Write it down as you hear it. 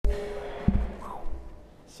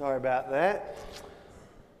Sorry about that.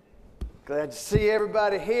 Glad to see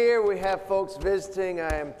everybody here. We have folks visiting.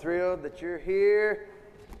 I am thrilled that you're here.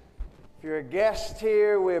 If you're a guest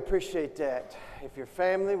here, we appreciate that. If you're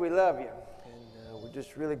family, we love you. And we're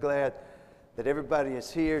just really glad that everybody is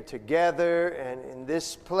here together and in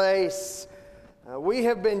this place. We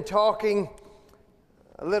have been talking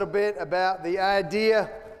a little bit about the idea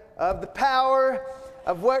of the power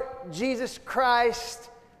of what Jesus Christ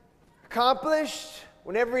accomplished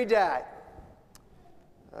whenever he died.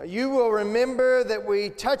 You will remember that we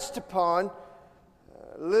touched upon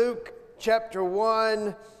Luke chapter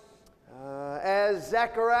 1 as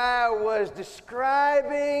Zechariah was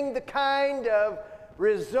describing the kind of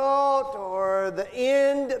result or the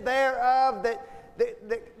end thereof that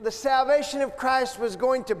the salvation of Christ was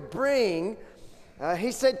going to bring.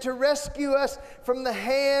 He said to rescue us from the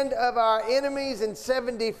hand of our enemies in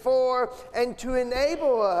 74 and to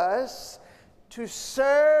enable us to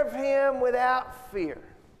serve him without fear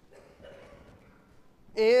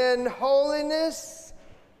in holiness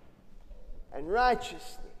and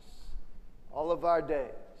righteousness all of our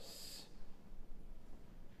days.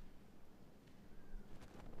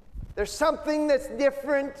 There's something that's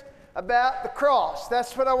different about the cross.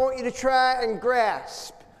 That's what I want you to try and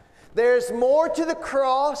grasp. There's more to the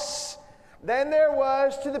cross than there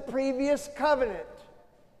was to the previous covenant.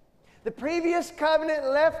 The previous covenant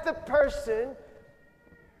left the person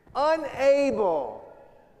unable.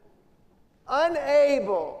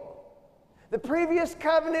 The previous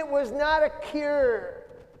covenant was not a cure.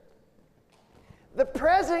 The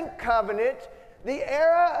present covenant, the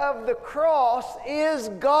era of the cross, is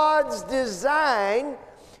God's design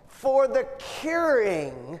for the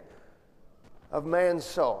curing of man's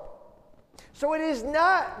soul. So it is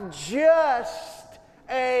not just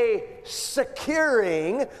a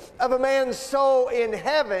securing of a man's soul in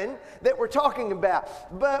heaven that we're talking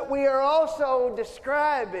about, but we are also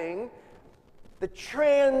describing the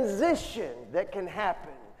transition that can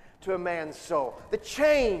happen to a man's soul, the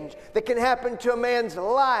change that can happen to a man's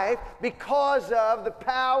life because of the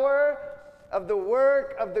power of the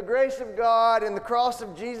work of the grace of God and the cross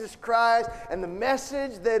of Jesus Christ, and the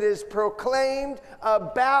message that is proclaimed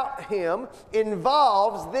about him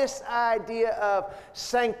involves this idea of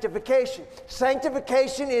sanctification.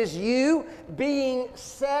 Sanctification is you being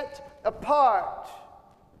set apart.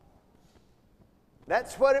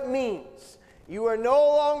 That's what it means. You are no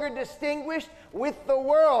longer distinguished with the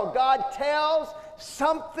world. God tells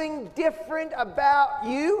something different about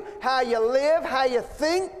you, how you live, how you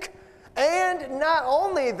think. And not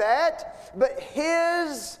only that, but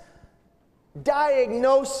his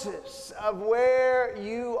diagnosis of where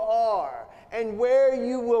you are and where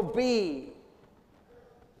you will be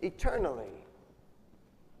eternally.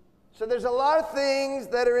 So there's a lot of things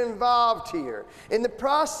that are involved here. In the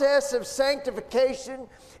process of sanctification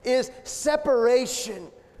is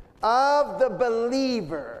separation of the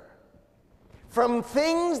believer from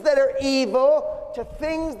things that are evil to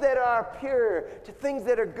things that are pure, to things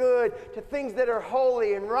that are good, to things that are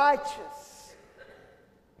holy and righteous.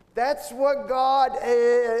 That's what God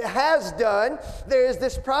has done. There's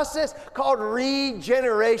this process called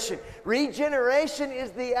regeneration. Regeneration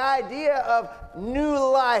is the idea of new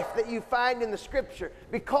life that you find in the Scripture.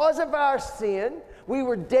 Because of our sin, we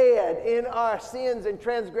were dead in our sins and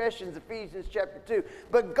transgressions, Ephesians chapter 2.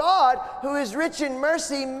 But God, who is rich in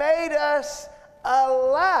mercy, made us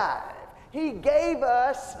alive. He gave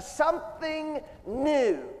us something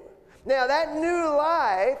new. Now, that new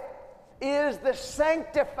life is the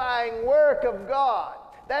sanctifying work of God.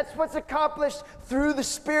 That's what's accomplished through the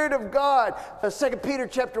Spirit of God. 2 Peter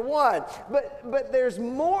chapter 1. But there's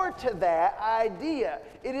more to that idea.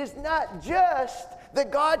 It is not just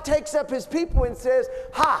that God takes up his people and says,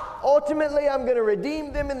 ultimately I'm going to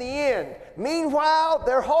redeem them in the end. Meanwhile,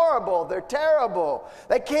 they're horrible, they're terrible,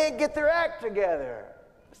 they can't get their act together.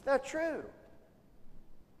 It's not true.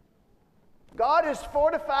 God is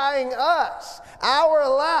fortifying us, our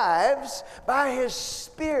lives, by his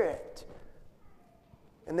Spirit.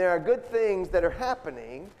 And there are good things that are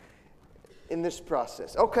happening in this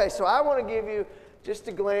process. Okay, so I want to give you just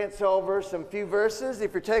to glance over some few verses.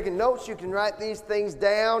 If you're taking notes, you can write these things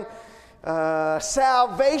down.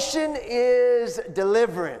 Salvation is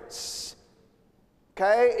deliverance.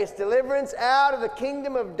 Okay, it's deliverance out of the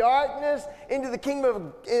kingdom of darkness into the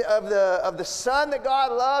kingdom of the Son that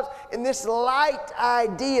God loves in this light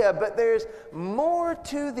idea. But there's more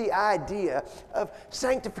to the idea of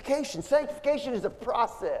sanctification. Sanctification is a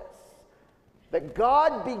process that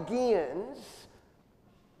God begins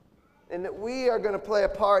and that we are going to play a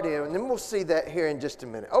part in, and then we'll see that here in just a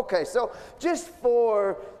minute. Okay, so just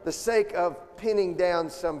for the sake of pinning down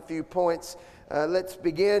some few points, let's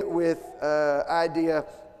begin with idea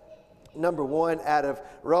number 1 out of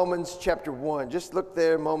Romans chapter 1. Just look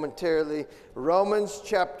there momentarily. Romans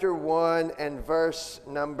chapter 1 and verse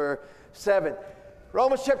number 7.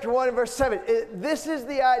 Romans chapter 1 and verse 7. This is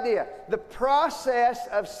the idea. The process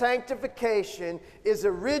of sanctification is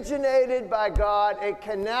originated by God. It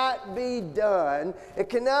cannot be done. It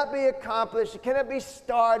cannot be accomplished. It cannot be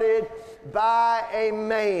started by a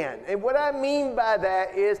man. And what I mean by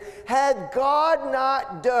that is, had God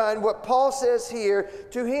not done what Paul says here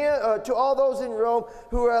to him, to all those in Rome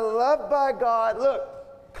who are loved by God,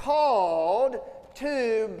 look, called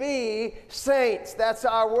to be saints. That's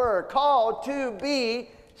our word. Called to be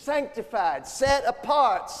sanctified, set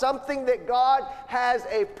apart, something that God has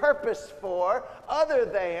a purpose for other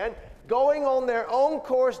than going on their own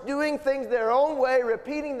course, doing things their own way,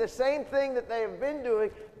 repeating the same thing that they have been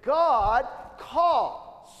doing. God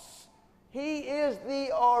calls. He is the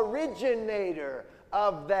originator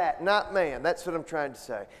of that, not man. That's what I'm trying to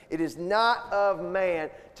say. It is not of man.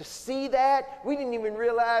 To see that, we didn't even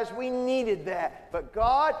realize we needed that. But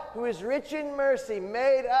God, who is rich in mercy,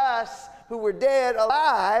 made us who were dead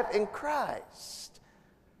alive in Christ.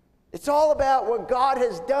 It's all about what God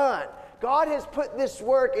has done. God has put this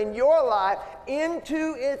work in your life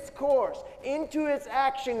into its course, into its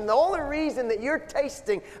action. And the only reason that you're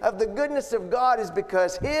tasting of the goodness of God is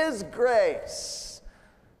because His grace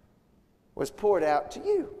was poured out to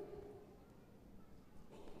you.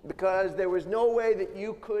 Because there was no way that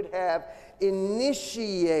you could have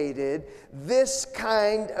initiated this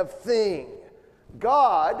kind of thing.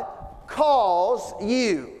 God calls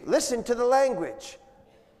you. Listen to the language.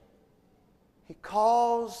 He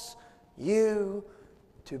calls you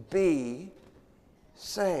to be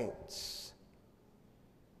saints.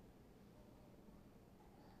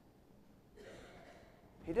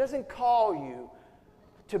 He doesn't call you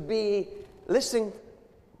to be, listen,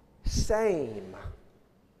 same.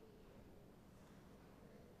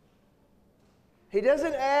 He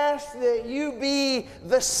doesn't ask that you be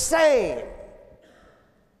the same.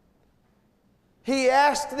 He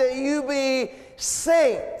asks that you be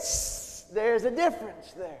saints. There's a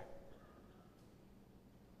difference there.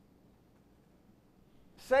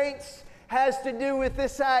 Saints has to do with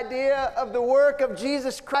this idea of the work of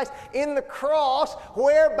Jesus Christ in the cross,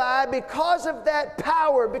 whereby because of that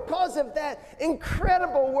power, because of that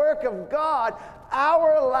incredible work of God,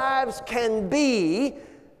 our lives can be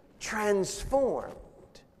transformed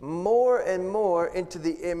more and more into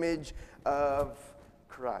the image of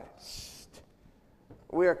Christ.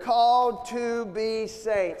 We are called to be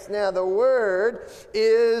saints. Now, the word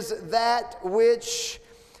is that which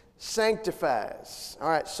sanctifies. All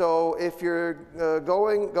right, so if you're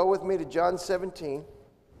go with me to John 17.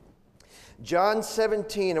 John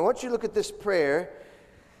 17. I want you to look at this prayer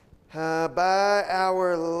by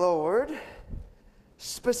our Lord,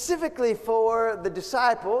 specifically for the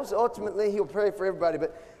disciples. Ultimately, He'll pray for everybody,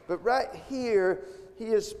 but right here, He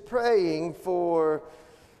is praying for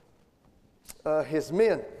His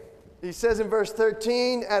men. He says in verse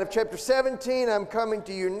 13 out of chapter 17, I'm coming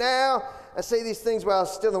to you now. I say these things while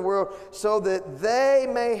still in the world, so that they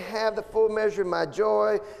may have the full measure of my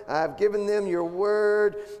joy. I have given them your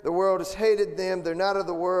word. The world has hated them. They're not of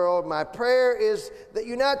the world. My prayer is that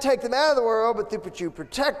you not take them out of the world, but that you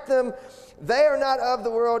protect them. They are not of the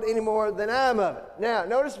world any more than I am of it. Now,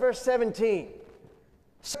 notice verse 17.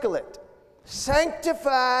 Circle it.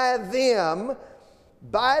 Sanctify them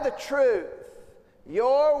by the truth.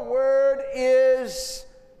 Your word is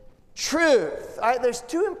truth. All right, there's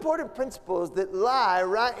two important principles that lie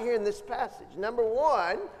right here in this passage. Number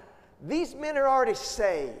one, these men are already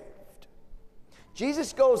saved.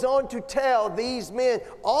 Jesus goes on to tell these men,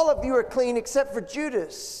 all of you are clean except for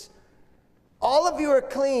Judas. All of you are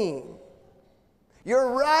clean.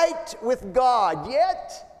 You're right with God.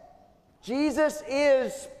 Yet, Jesus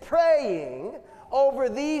is praying over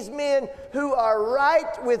these men who are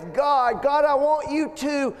right with God. God, I want you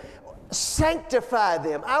to sanctify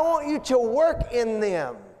them. I want you to work in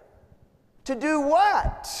them. To do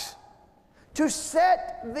what? To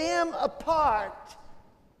set them apart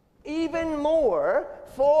even more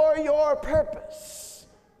for your purpose.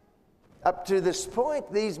 Up to this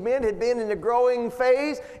point, these men had been in a growing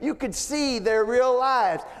phase. You could see their real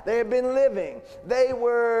lives. They had been living. They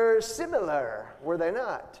were similar, were they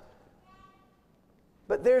not?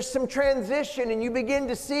 But there's some transition, and you begin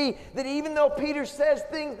to see that even though Peter says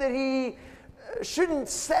things that he shouldn't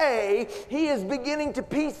say, he is beginning to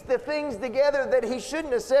piece the things together that he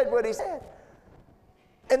shouldn't have said what he said.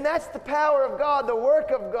 And that's the power of God, the work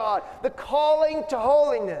of God, the calling to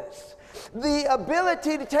holiness, the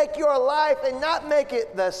ability to take your life and not make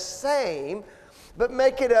it the same, but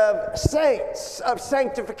make it of saints, of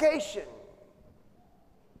sanctification.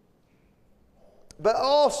 But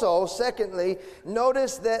also, secondly,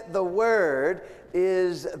 notice that the Word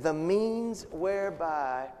is the means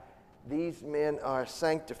whereby these men are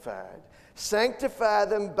sanctified. Sanctify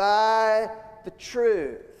them by the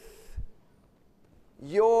truth.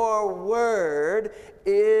 Your Word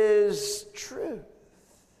is truth.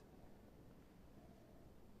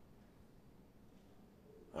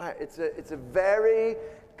 All right, it's a very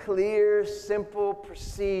clear, simple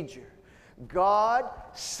procedure. God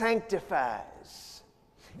sanctifies.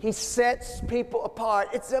 He sets people apart.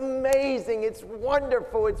 It's amazing. It's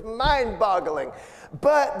wonderful. It's mind-boggling.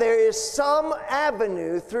 But there is some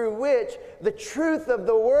avenue through which the truth of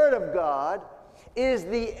the Word of God is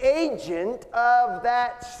the agent of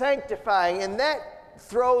that sanctifying. And that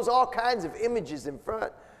throws all kinds of images in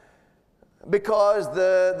front. Because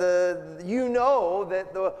you know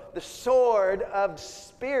that the sword of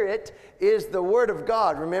Spirit is the Word of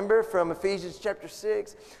God. Remember from Ephesians chapter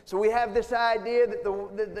 6? So we have this idea that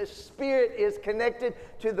the Spirit is connected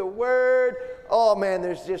to the Word. Oh man,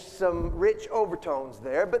 there's just some rich overtones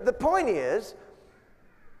there. But the point is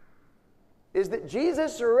that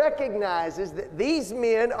Jesus recognizes that these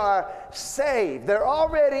men are saved. They're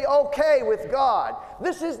already okay with God.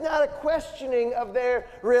 This is not a questioning of their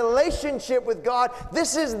relationship with God.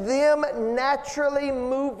 This is them naturally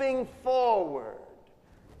moving forward.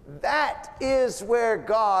 That is where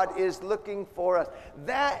God is looking for us.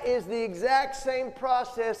 That is the exact same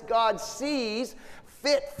process God sees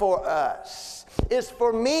fit for us. Is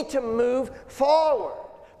for me to move forward,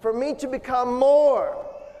 for me to become more.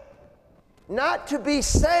 Not to be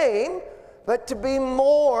same, but to be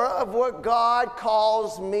more of what God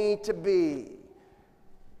calls me to be.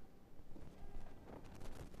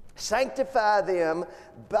 Sanctify them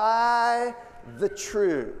by the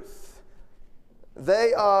truth.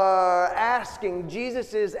 They are asking,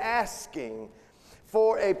 Jesus is asking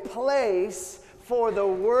for a place for the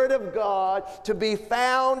Word of God to be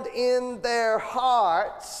found in their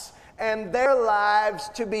hearts and their lives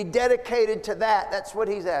to be dedicated to that. That's what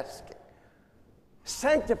He's asking.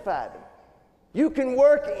 Sanctify them. You can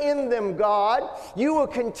work in them, God. You will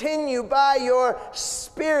continue by your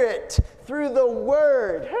Spirit through the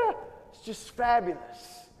Word. It's just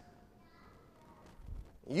fabulous.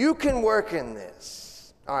 You can work in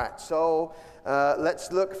this. All right, so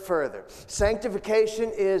let's look further.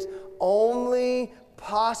 Sanctification is only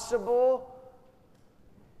possible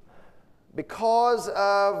because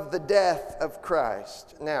of the death of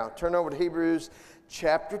Christ. Now, turn over to Hebrews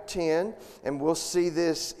chapter 10, and we'll see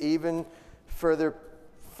this even further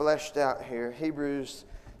fleshed out here. Hebrews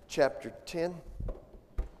chapter 10.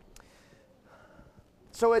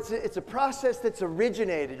 So it's a process that's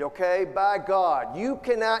originated, okay, by God. You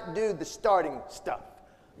cannot do the starting stuff.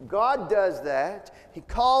 God does that. He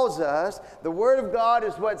calls us. The Word of God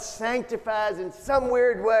is what sanctifies in some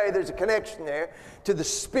weird way. There's a connection there to the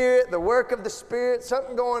Spirit, the work of the Spirit,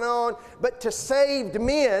 something going on. But to saved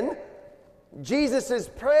men, Jesus is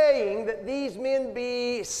praying that these men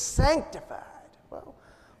be sanctified. Well,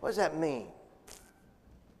 what does that mean?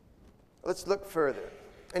 Let's look further.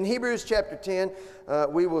 In Hebrews chapter 10,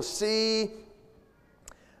 we will see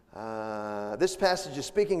this passage is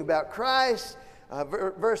speaking about Christ.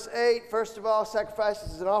 Verse 8, first of all,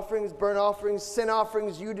 sacrifices and offerings, burnt offerings, sin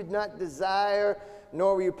offerings you did not desire,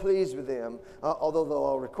 nor were you pleased with them, although the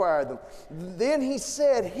law required them. Then he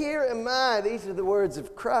said, here am I. These are the words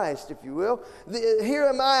of Christ, if you will. Here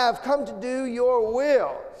am I, I've come to do your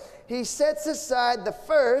will. He sets aside the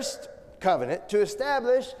first covenant to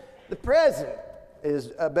establish the present,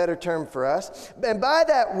 is a better term for us. And by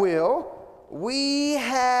that will, we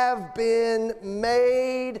have been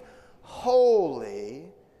made holy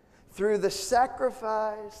through the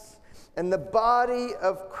sacrifice and the body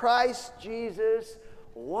of Christ Jesus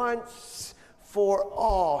once for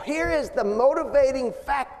all. Here is the motivating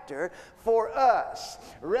factor for us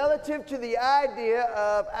relative to the idea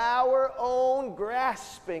of our own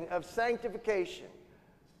grasping of sanctification.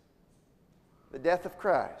 The death of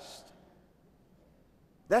Christ.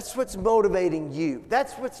 That's what's motivating you.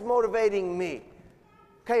 That's what's motivating me.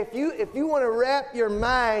 Okay, if you want to wrap your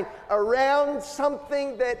mind around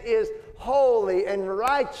something that is holy and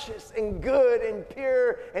righteous and good and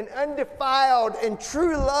pure and undefiled and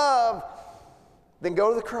true love, then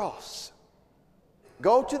go to the cross.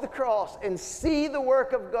 Go to the cross and see the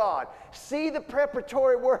work of God. See the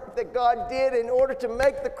preparatory work that God did in order to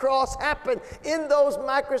make the cross happen in those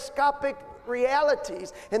microscopic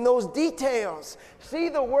realities and those details. See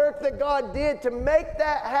the work that God did to make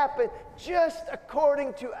that happen just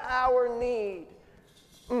according to our need.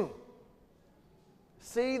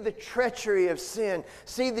 See the treachery of sin.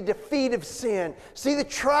 See the defeat of sin. See the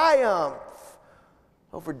triumph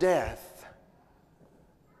over death.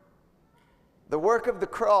 The work of the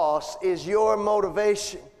cross is your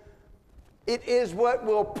motivation. It is what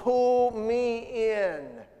will pull me in.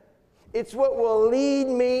 It's what will lead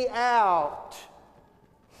me out.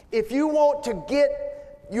 If you want to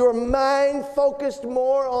get your mind focused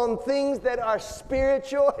more on things that are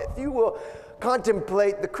spiritual, if you will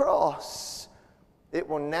contemplate the cross, it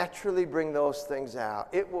will naturally bring those things out.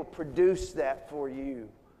 It will produce that for you.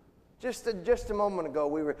 Just a moment ago,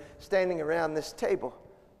 we were standing around this table.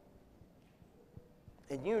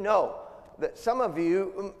 And you know that some of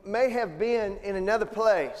you may have been in another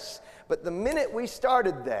place, but the minute we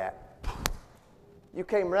started that, you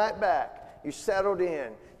came right back. You settled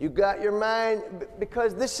in. You got your mind,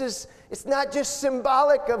 because it's not just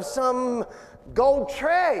symbolic of some gold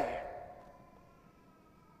tray.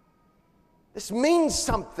 This means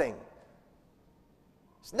something.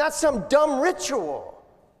 It's not some dumb ritual.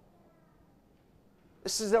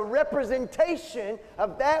 This is a representation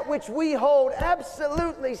of that which we hold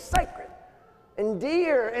absolutely sacred and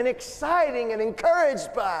dear and exciting and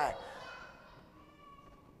encouraged by: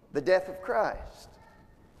 the death of Christ.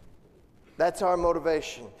 That's our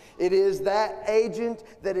motivation. It is that agent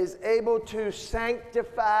that is able to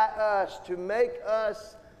sanctify us, to make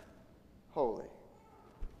us holy.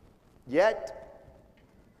 Yet,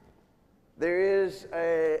 there is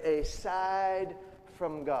a side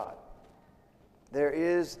from God. There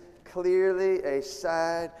is clearly a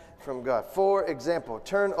side from God. For example,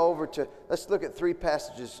 turn over to, let's look at 3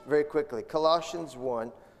 passages very quickly. Colossians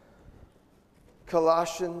 1.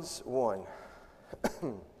 Colossians 1.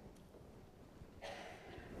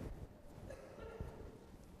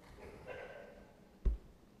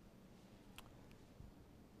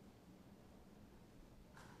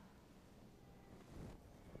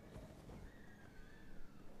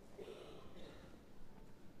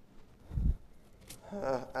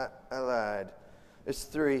 I lied. It's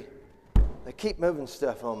 3. They keep moving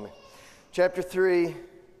stuff on me. Chapter 3.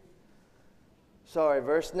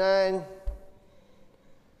 Verse 9.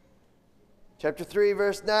 Chapter 3,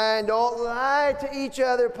 verse 9. Don't lie to each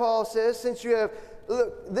other, Paul says, since you have...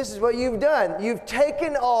 Look, this is what you've done. You've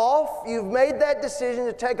taken off, you've made that decision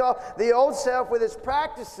to take off the old self with its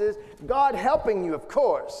practices, God helping you, of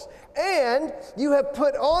course. And you have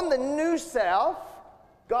put on the new self,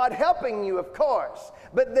 God helping you, of course.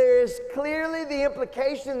 But there is clearly the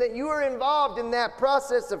implication that you are involved in that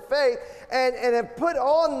process of faith and have put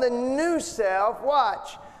on the new self,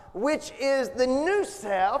 watch, which is the new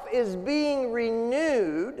self is being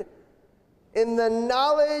renewed in the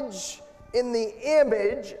knowledge, in the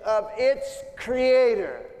image of its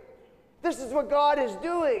creator. This is what God is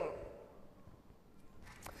doing.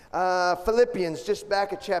 Philippians, just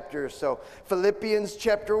back a chapter or so. Philippians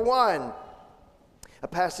chapter 1. A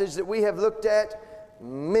passage that we have looked at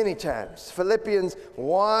many times. Philippians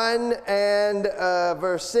 1 and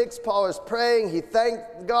verse 6, Paul is praying. He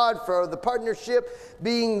thanked God for the partnership,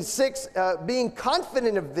 being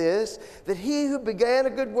confident of this, that he who began a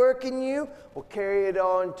good work in you will carry it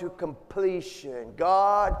on to completion.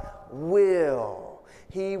 God will.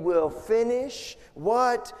 He will finish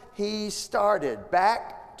what he started.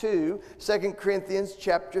 Back to 2 Corinthians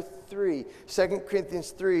chapter 3. 2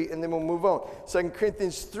 Corinthians 3, and then we'll move on. 2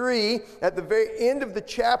 Corinthians 3, at the very end of the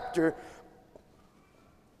chapter,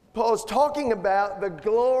 Paul is talking about the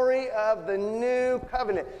glory of the new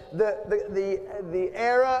covenant, the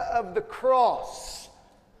era of the cross,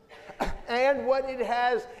 and what it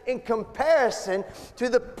has in comparison to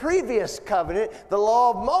the previous covenant, the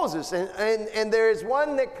law of Moses. And there is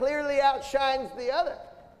one that clearly outshines the other.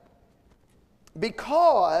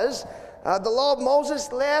 Because the law of Moses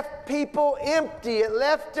left people empty. It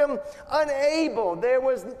left them unable. There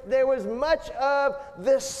was much of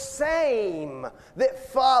the same that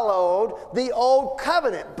followed the old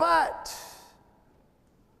covenant. But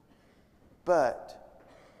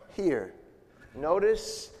here,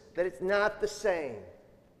 notice that it's not the same.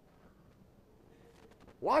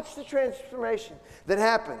 Watch the transformation that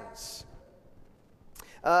happens.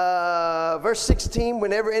 Verse 16,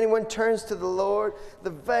 whenever anyone turns to the Lord,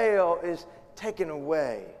 the veil is taken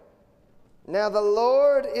away. Now the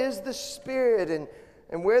Lord is the Spirit,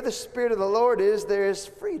 and where the Spirit of the Lord is, there is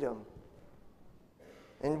freedom.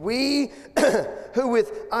 And we, who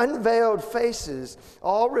with unveiled faces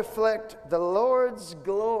all reflect the Lord's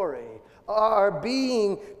glory, are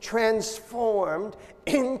being transformed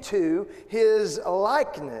into His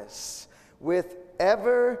likeness with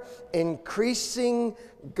ever increasing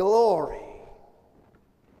glory,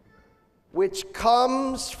 which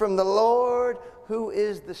comes from the Lord who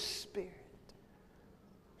is the Spirit.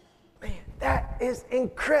 Man, that is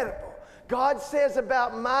incredible. God says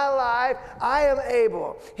about my life, I am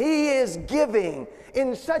able. He is giving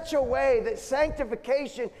in such a way that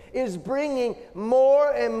sanctification is bringing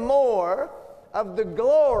more and more of the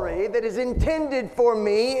glory that is intended for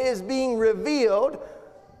me is being revealed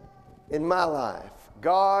in my life.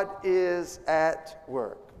 God is at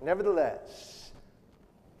work. Nevertheless,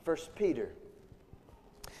 1 Peter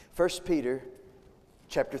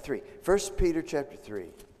chapter 3. 1 Peter chapter 3.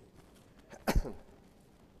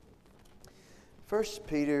 1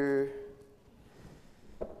 Peter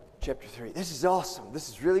chapter 3. This is awesome. This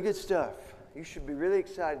is really good stuff. You should be really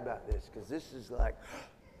excited about this because this is like,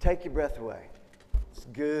 take your breath away. It's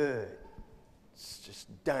good. It's just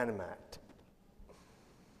dynamite.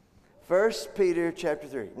 1 Peter chapter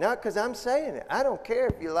 3. Not because I'm saying it. I don't care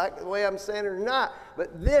if you like the way I'm saying it or not.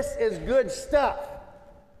 But this is good stuff.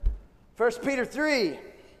 1 Peter 3.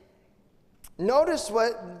 Notice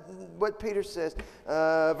what Peter says.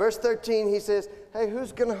 Verse 13, he says, hey,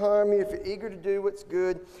 who's going to harm you if you're eager to do what's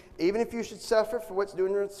good? Even if you should suffer for what's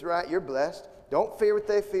doing what's right, you're blessed. Don't fear what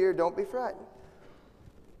they fear. Don't be frightened.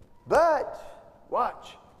 But,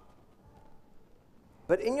 watch.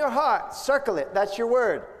 But in your heart, circle it. That's your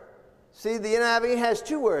word. See, the NIV has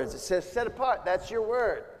two words. It says set apart. That's your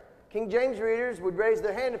word. King James readers would raise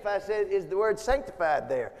their hand if I said, is the word sanctified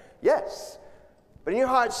there? Yes. But in your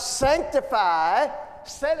heart, sanctify,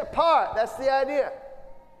 set apart. That's the idea.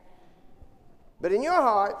 But in your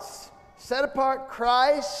hearts, set apart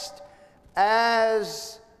Christ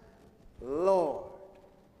as Lord.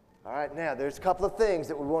 All right, now there's a couple of things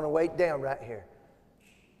that we want to weight down right here.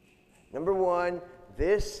 Number one,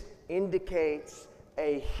 this indicates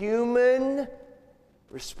a human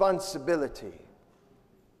responsibility.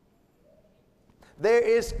 There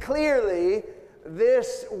is clearly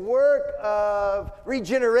this work of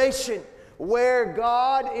regeneration where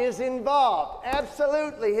God is involved.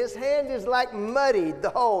 Absolutely. His hand is like muddied the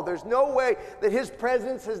hole. There's no way that His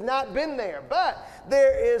presence has not been there. But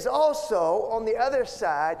there is also, on the other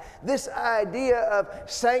side, this idea of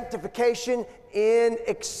sanctification in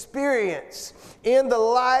experience, in the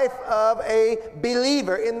life of a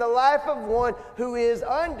believer, in the life of one who is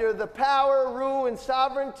under the power, rule, and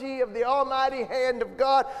sovereignty of the almighty hand of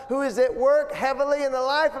God, who is at work heavily in the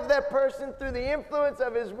life of that person through the influence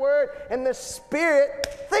of His Word and the Spirit.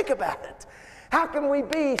 Think about it. How can we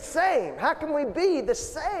be same? How can we be the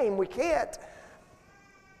same? We can't.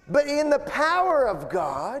 But in the power of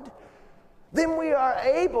God, then we are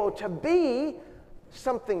able to be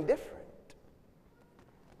something different.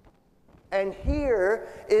 And here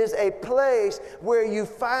is a place where you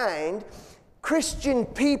find Christian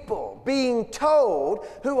people being told,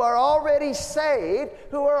 who are already saved,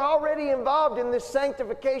 who are already involved in this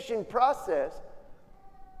sanctification process,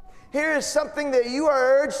 here is something that you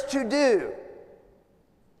are urged to do.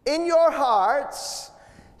 In your hearts,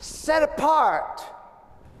 set apart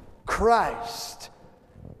Christ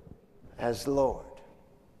as Lord.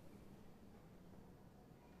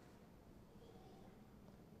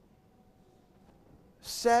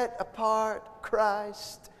 Set apart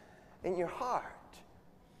Christ in your heart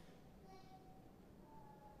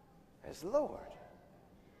as Lord.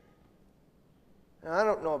 Now, I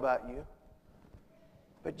don't know about you,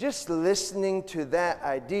 but just listening to that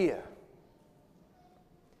idea,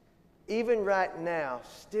 even right now,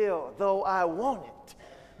 still, though I want it,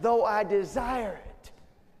 though I desire it,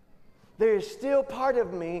 there is still part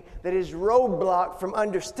of me that is roadblocked from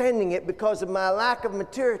understanding it because of my lack of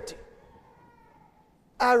maturity.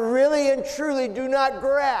 I really and truly do not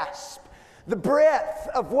grasp the breadth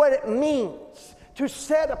of what it means to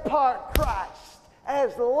set apart Christ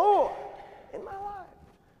as the Lord in my life.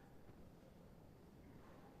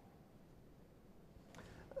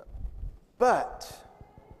 But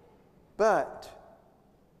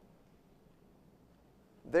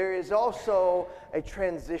there is also a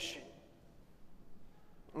transition.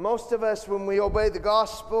 Most of us, when we obey the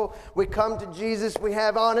gospel, we come to Jesus, we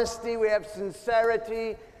have honesty, we have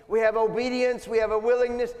sincerity, we have obedience, we have a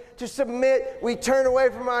willingness to submit. We turn away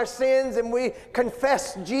from our sins and we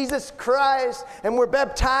confess Jesus Christ, and we're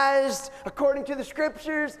baptized according to the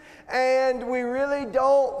Scriptures, and we really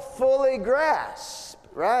don't fully grasp,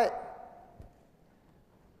 right?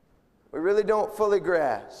 We really don't fully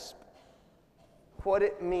grasp what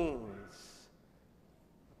it means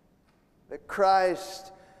that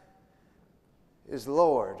Christ is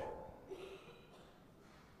Lord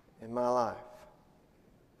in my life.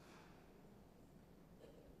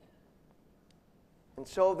 And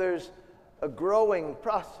so there's a growing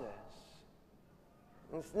process.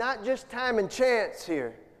 And it's not just time and chance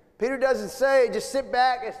here. Peter doesn't say, just sit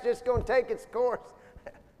back, it's just going to take its course.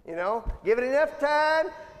 You know, give it enough time,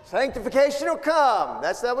 sanctification will come.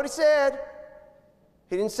 That's not what he said.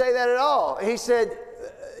 He didn't say that at all. He said,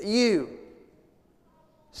 you,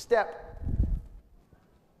 step,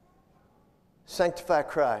 sanctify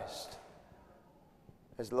Christ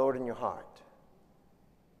as Lord in your heart.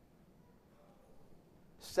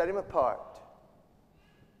 Set him apart.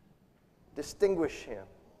 Distinguish him.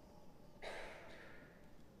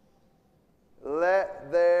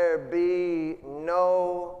 Let there be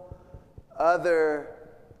no other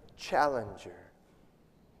challenger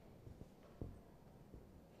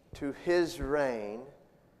to his reign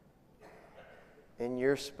in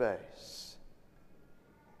your space.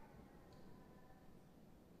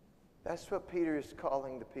 That's what Peter is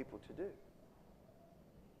calling the people to do.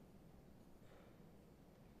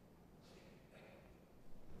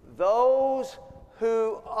 Those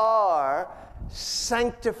who are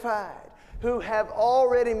sanctified, who have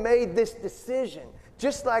already made this decision,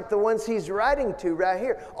 just like the ones he's writing to right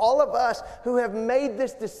here. All of us who have made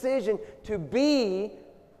this decision to be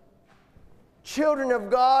children of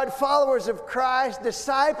God, followers of Christ,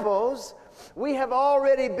 disciples, we have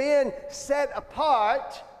already been set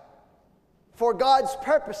apart for God's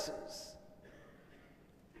purposes.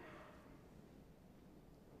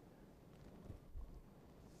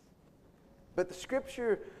 But the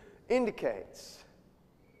Scripture indicates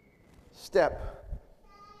step.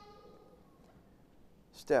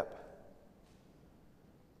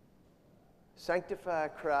 Sanctify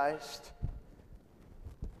Christ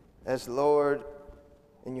as Lord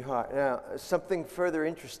in your heart. Now, something further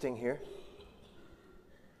interesting here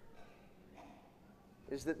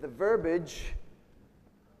is that the verbiage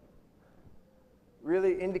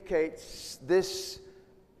really indicates this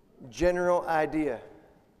general idea.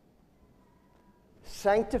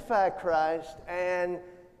 Sanctify Christ and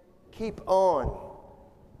keep on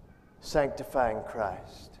sanctifying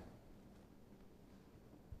Christ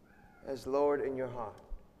as Lord in your heart.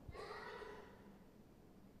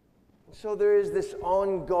 So there is this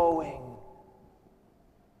ongoing,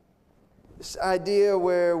 this idea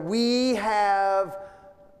where we have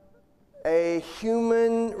a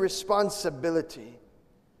human responsibility.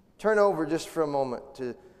 Turn over just for a moment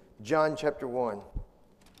to John chapter 1.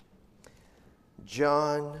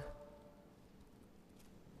 John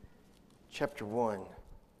chapter 1.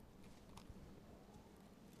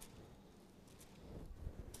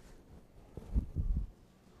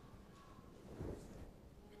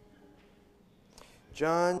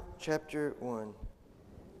 John chapter 1.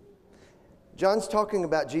 John's talking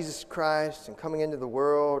about Jesus Christ and coming into the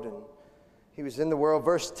world, and he was in the world.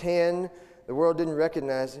 Verse 10, the world didn't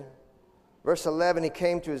recognize him. Verse 11, he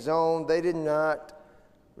came to his own. They did not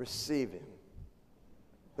receive him.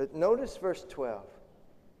 But notice verse 12.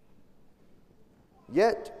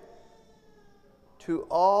 Yet to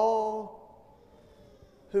all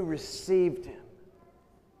who received him,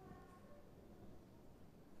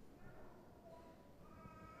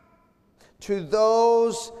 to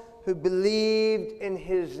those who believed in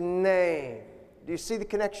his name. Do you see the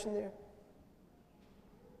connection there?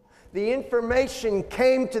 The information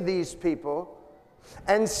came to these people,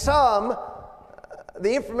 and some,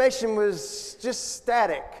 the information was just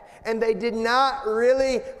static, and they did not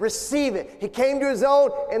really receive it. He came to his own,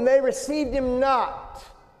 and they received him not.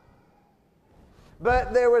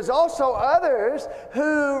 But there was also others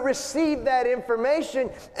who received that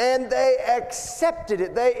information and they accepted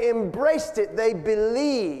it. They embraced it. They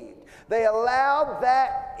believed. They allowed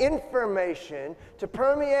that information to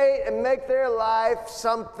permeate and make their life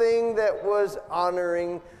something that was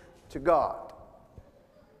honoring to God.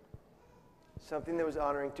 Something that was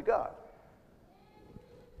honoring to God.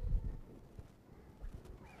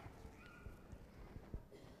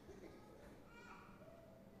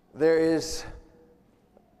 There is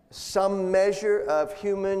some measure of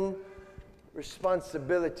human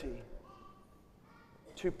responsibility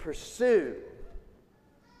to pursue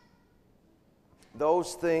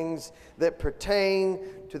those things that pertain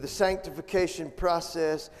to the sanctification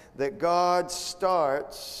process that God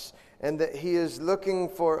starts and that He is looking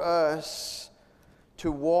for us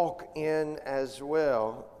to walk in as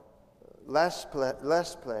well. Last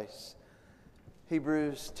place,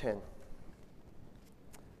 Hebrews 10.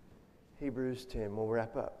 Hebrews 10. We'll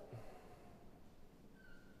wrap up.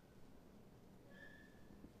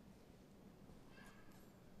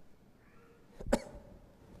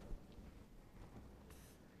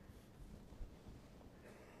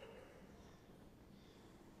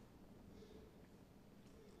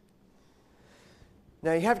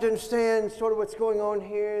 Now you have to understand sort of what's going on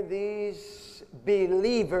here. These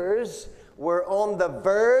believers were on the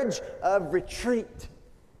verge of retreat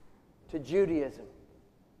to Judaism.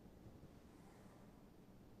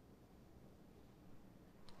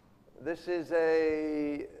 This is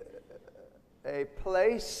a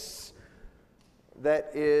place that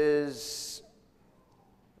is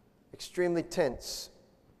extremely tense.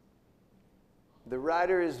 The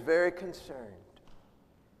writer is very concerned.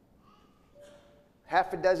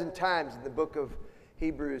 Half a dozen times in the book of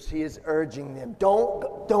Hebrews, he is urging them,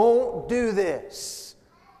 don't do this.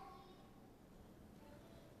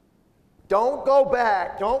 Don't go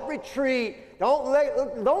back. Don't retreat. Don't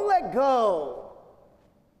let go.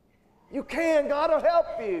 You can. God will help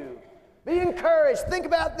you. Be encouraged. Think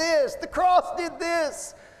about this. The cross did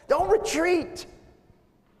this. Don't retreat.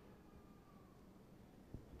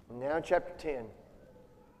 Now chapter 10.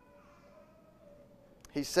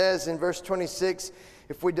 He says in verse 26,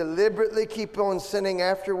 if we deliberately keep on sinning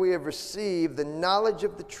after we have received the knowledge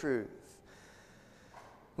of the truth,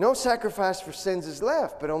 no sacrifice for sins is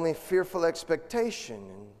left, but only fearful expectation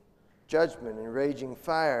and judgment and raging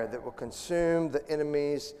fire that will consume the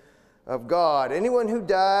enemies of God. Anyone who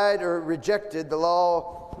died or rejected the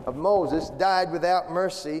law of Moses died without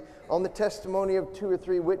mercy on the testimony of 2 or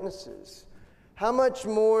 3 witnesses. How much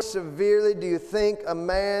more severely do you think a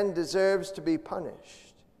man deserves to be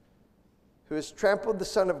punished who has trampled the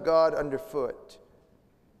Son of God underfoot?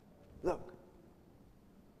 Look,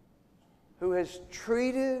 who has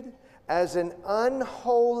treated as an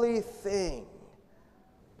unholy thing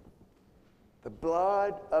the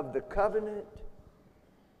blood of the covenant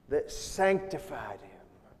that sanctified him,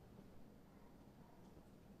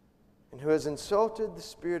 and who has insulted the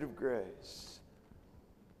Spirit of grace.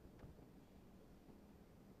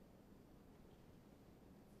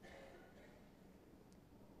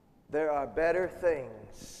 There are better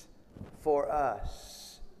things for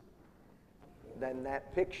us than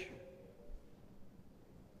that picture.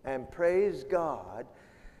 And praise God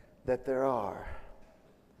that there are.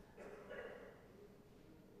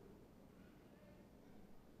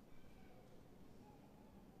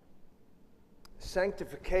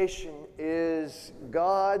 Sanctification is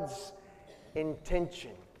God's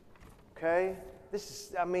intention. Okay?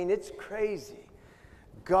 It's crazy.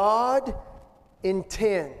 God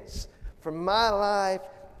intends for my life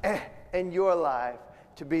and your life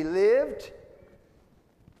to be lived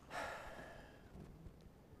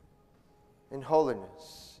in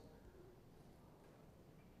holiness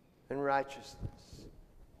and righteousness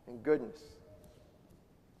and goodness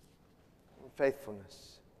and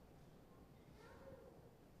faithfulness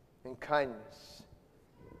and kindness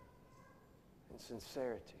and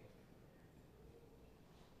sincerity.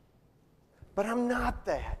 But I'm not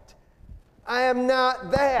that. I am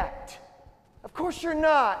not that. Of course you're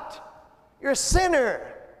not. You're a sinner.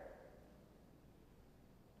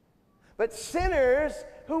 But sinners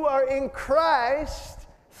who are in Christ,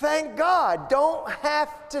 thank God, don't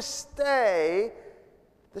have to stay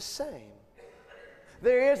the same.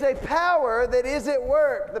 There is a power that is at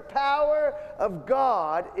work. The power of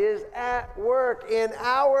God is at work in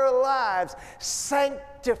our lives,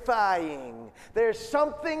 sanctifying. There's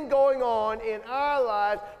something going on in our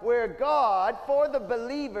lives where God, for the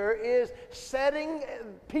believer, is setting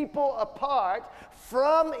people apart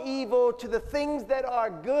from evil to the things that are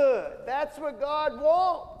good. That's what God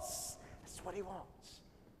wants. That's what He wants.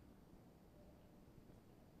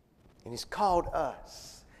 And He's called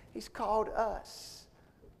us. He's called us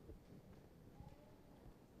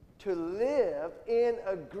to live in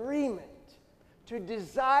agreement, to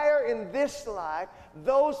desire in this life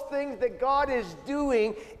those things that God is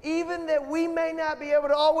doing, even that we may not be able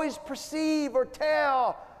to always perceive or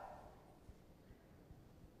tell.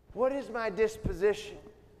 What is my disposition?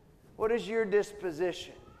 What is your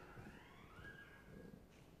disposition?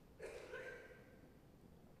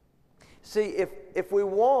 See, if we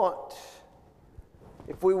want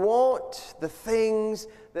the things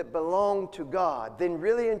that belong to God, then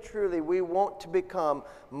really and truly we want to become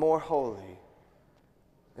more holy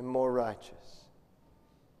and more righteous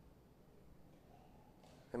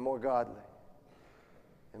and more godly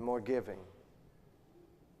and more giving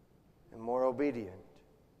and more obedient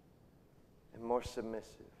and more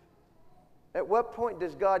submissive. At what point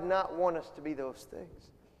does God not want us to be those things?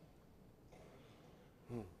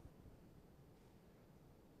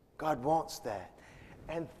 God wants that.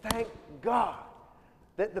 And thank God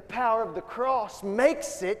that the power of the cross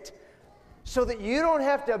makes it so that you don't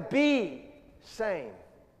have to be same.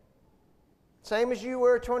 Same as you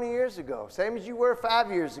were 20 years ago. Same as you were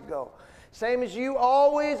 5 years ago. Same as you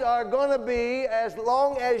always are going to be as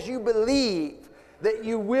long as you believe that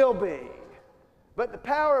you will be. But the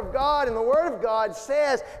power of God and the Word of God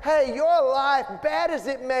says, hey, your life, bad as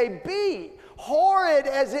it may be, horrid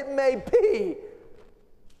as it may be,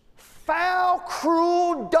 foul,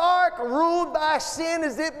 cruel, dark, ruled by sin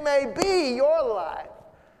as it may be, your life,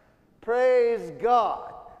 praise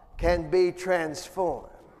God, can be transformed.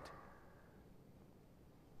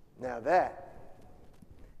 Now that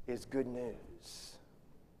is good news.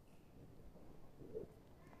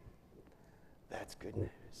 That's good news.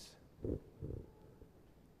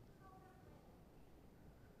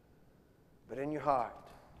 But in your heart,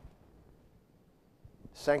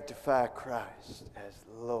 sanctify Christ as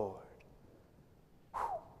Lord. Whew.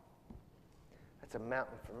 That's a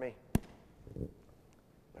mountain for me.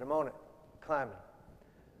 But I'm on it, climbing.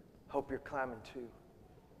 Hope you're climbing too.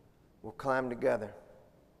 We'll climb together.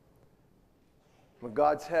 With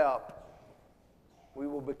God's help, we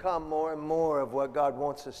will become more and more of what God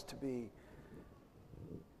wants us to be.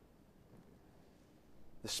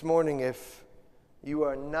 This morning, if you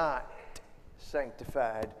are not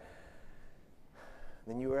sanctified,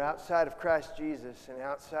 then you are outside of Christ Jesus and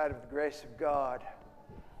outside of the grace of God.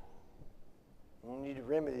 You need to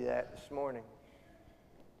remedy that this morning.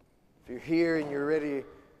 If you're here and you're ready,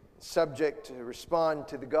 subject to respond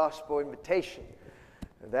to the gospel invitation,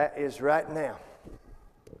 that is right now.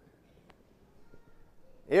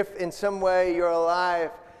 If in some way you're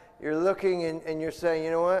alive, you're looking and you're saying,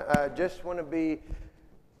 you know what, I just want to be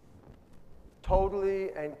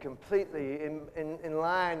totally and completely in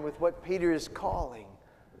line with what Peter is calling,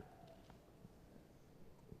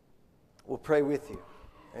 we'll pray with you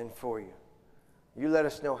and for you. You let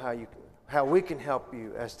us know how we can help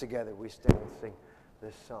you as together we stand and sing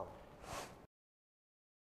this song.